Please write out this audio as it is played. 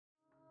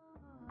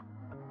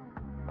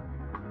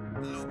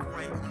Luke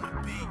Ray on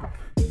the beat.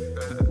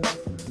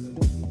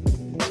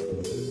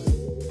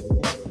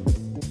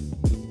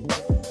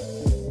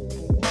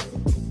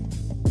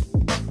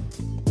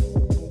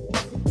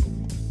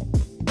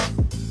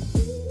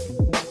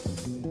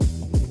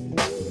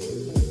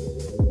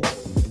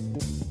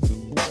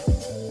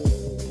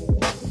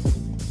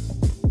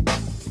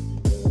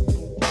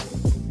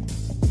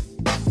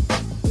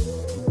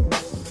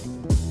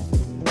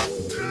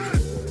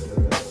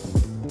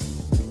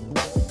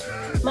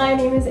 My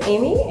name is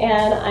Amy,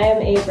 and I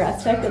am a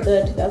brass tech of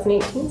the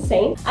 2018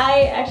 Saint.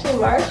 I actually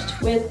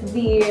marched with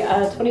the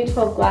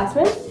 2012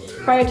 Glassmen.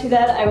 Prior to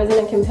that, I was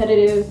in a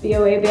competitive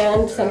BOA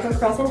band, Central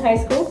Crossing High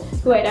School,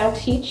 who I now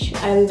teach.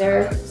 I'm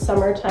their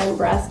summertime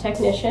brass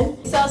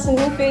technician. We saw some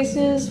new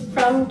faces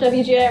from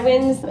WGI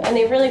Winds, and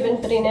they've really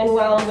been fitting in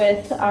well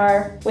with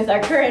our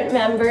current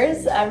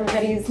members.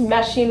 Everybody's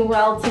meshing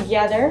well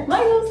together. My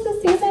goals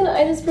this season,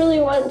 I just really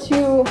want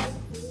to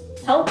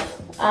help,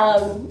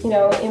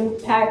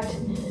 impact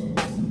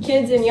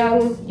kids and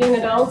young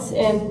adults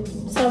in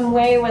some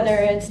way, whether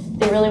it's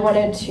they really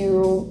wanted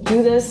to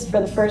do this for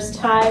the first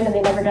time and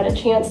they never got a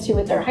chance to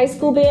with their high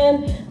school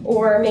band,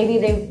 or maybe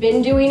they've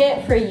been doing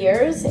it for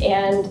years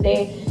and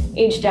they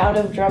aged out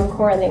of drum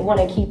corps and they want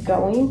to keep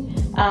going.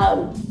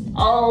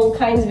 All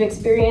kinds of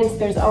experience,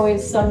 there's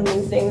always some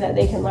new thing that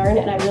they can learn,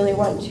 and I really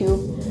want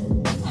to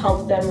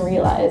help them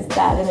realize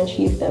that and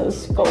achieve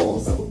those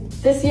goals.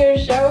 This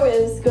year's show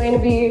is going to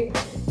be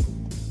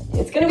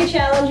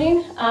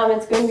challenging.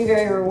 It's going to be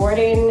very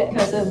rewarding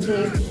because of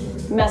the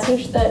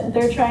message that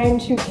they're trying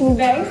to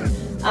convey.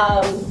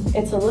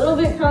 It's a little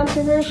bit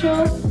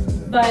controversial,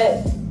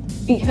 but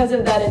because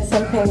of that, it's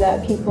something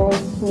that people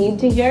need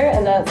to hear,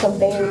 and that's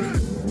something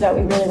that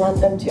we really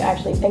want them to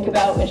actually think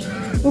about, which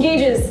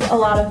engages a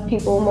lot of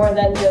people more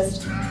than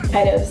just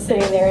kind of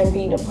sitting there and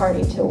being a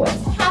party to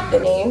what's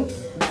happening,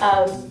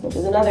 which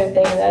is another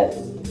thing that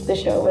the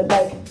show would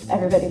like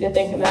everybody to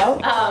think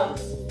about.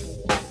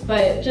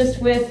 But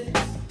just with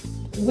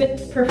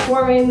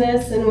performing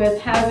this and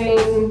with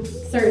having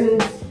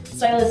certain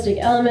stylistic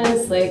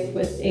elements, like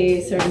with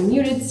a certain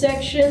muted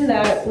section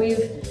that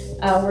we've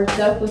worked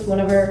up with one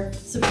of our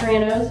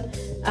sopranos,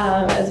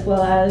 as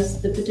well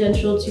as the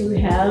potential to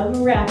have a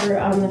rapper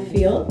on the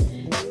field,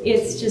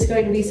 it's just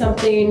going to be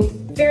something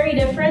very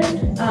different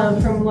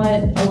from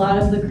what a lot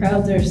of the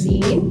crowds are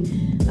seeing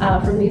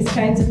from these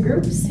kinds of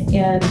groups,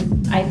 and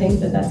I think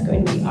that that's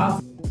going to be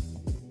awesome.